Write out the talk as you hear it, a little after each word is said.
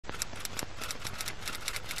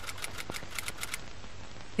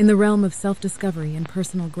In the realm of self-discovery and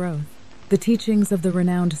personal growth, the teachings of the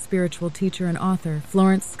renowned spiritual teacher and author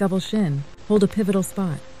Florence Scovel Shinn hold a pivotal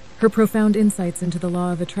spot. Her profound insights into the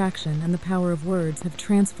law of attraction and the power of words have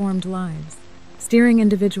transformed lives, steering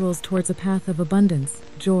individuals towards a path of abundance,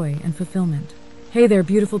 joy, and fulfillment. Hey there,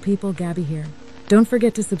 beautiful people, Gabby here. Don't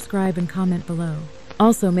forget to subscribe and comment below.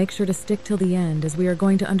 Also, make sure to stick till the end, as we are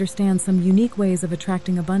going to understand some unique ways of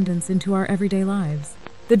attracting abundance into our everyday lives.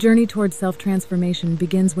 The journey towards self-transformation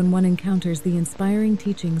begins when one encounters the inspiring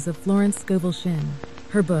teachings of Florence Scovel Shinn.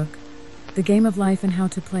 Her book, The Game of Life and How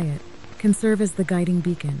to Play It, can serve as the guiding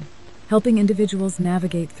beacon, helping individuals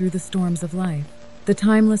navigate through the storms of life. The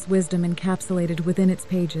timeless wisdom encapsulated within its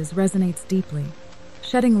pages resonates deeply,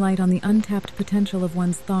 shedding light on the untapped potential of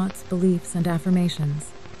one's thoughts, beliefs, and affirmations.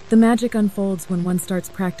 The magic unfolds when one starts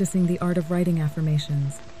practicing the art of writing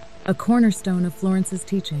affirmations, a cornerstone of Florence's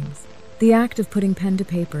teachings. The act of putting pen to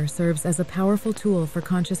paper serves as a powerful tool for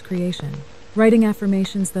conscious creation. Writing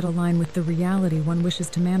affirmations that align with the reality one wishes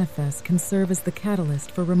to manifest can serve as the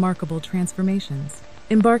catalyst for remarkable transformations.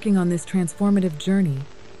 Embarking on this transformative journey,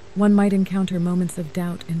 one might encounter moments of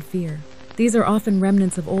doubt and fear. These are often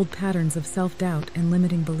remnants of old patterns of self-doubt and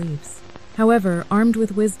limiting beliefs. However, armed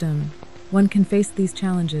with wisdom, one can face these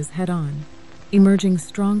challenges head-on, emerging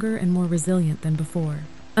stronger and more resilient than before.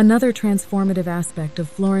 Another transformative aspect of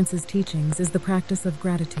Florence's teachings is the practice of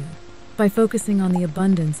gratitude. By focusing on the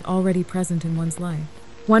abundance already present in one's life,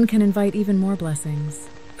 one can invite even more blessings.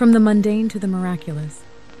 From the mundane to the miraculous,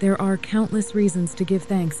 there are countless reasons to give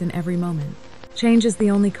thanks in every moment. Change is the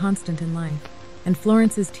only constant in life, and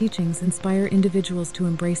Florence's teachings inspire individuals to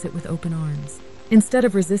embrace it with open arms. Instead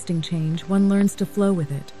of resisting change, one learns to flow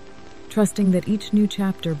with it, trusting that each new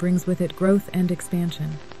chapter brings with it growth and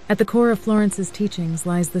expansion. At the core of Florence's teachings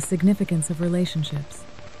lies the significance of relationships.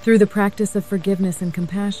 Through the practice of forgiveness and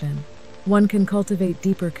compassion, one can cultivate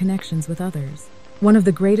deeper connections with others. One of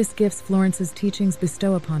the greatest gifts Florence's teachings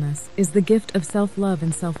bestow upon us is the gift of self-love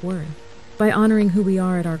and self-worth. By honoring who we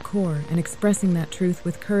are at our core and expressing that truth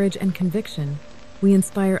with courage and conviction, we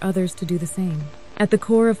inspire others to do the same. At the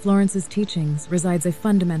core of Florence's teachings resides a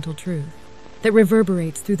fundamental truth that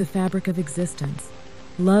reverberates through the fabric of existence.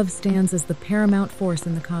 Love stands as the paramount force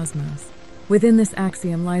in the cosmos. Within this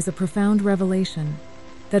axiom lies a profound revelation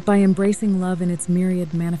that by embracing love in its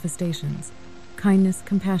myriad manifestations, kindness,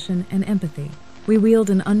 compassion, and empathy, we wield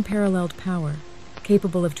an unparalleled power,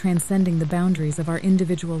 capable of transcending the boundaries of our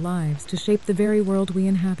individual lives to shape the very world we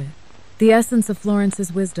inhabit. The essence of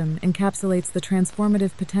Florence's wisdom encapsulates the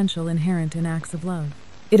transformative potential inherent in acts of love.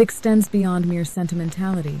 It extends beyond mere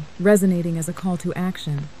sentimentality, resonating as a call to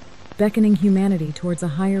action, beckoning humanity towards a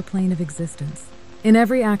higher plane of existence. In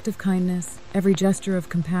every act of kindness, every gesture of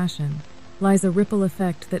compassion, lies a ripple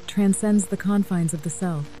effect that transcends the confines of the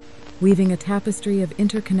self, weaving a tapestry of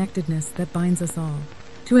interconnectedness that binds us all.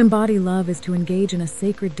 To embody love is to engage in a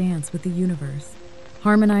sacred dance with the universe,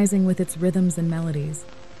 harmonizing with its rhythms and melodies.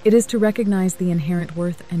 It is to recognize the inherent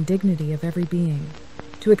worth and dignity of every being,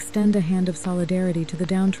 to extend a hand of solidarity to the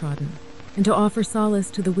downtrodden, and to offer solace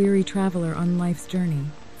to the weary traveler on life's journey.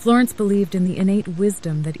 Florence believed in the innate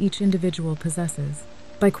wisdom that each individual possesses.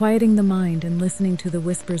 By quieting the mind and listening to the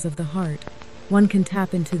whispers of the heart, one can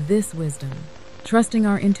tap into this wisdom. Trusting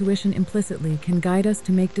our intuition implicitly can guide us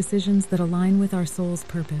to make decisions that align with our soul's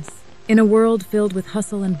purpose. In a world filled with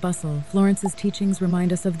hustle and bustle, Florence's teachings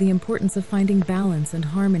remind us of the importance of finding balance and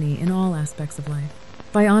harmony in all aspects of life.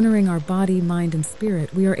 By honoring our body, mind, and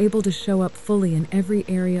spirit, we are able to show up fully in every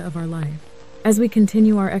area of our life. As we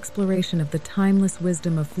continue our exploration of the timeless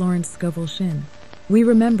wisdom of Florence Scovel Shinn, we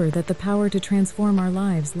remember that the power to transform our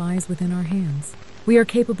lives lies within our hands. We are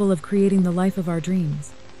capable of creating the life of our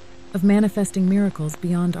dreams, of manifesting miracles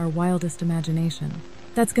beyond our wildest imagination.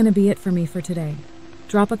 That's going to be it for me for today.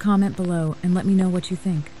 Drop a comment below and let me know what you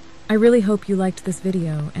think. I really hope you liked this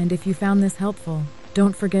video, and if you found this helpful,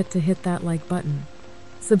 don't forget to hit that like button.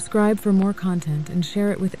 Subscribe for more content and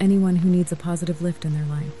share it with anyone who needs a positive lift in their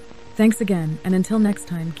life. Thanks again, and until next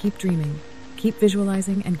time, keep dreaming, keep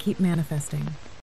visualizing, and keep manifesting.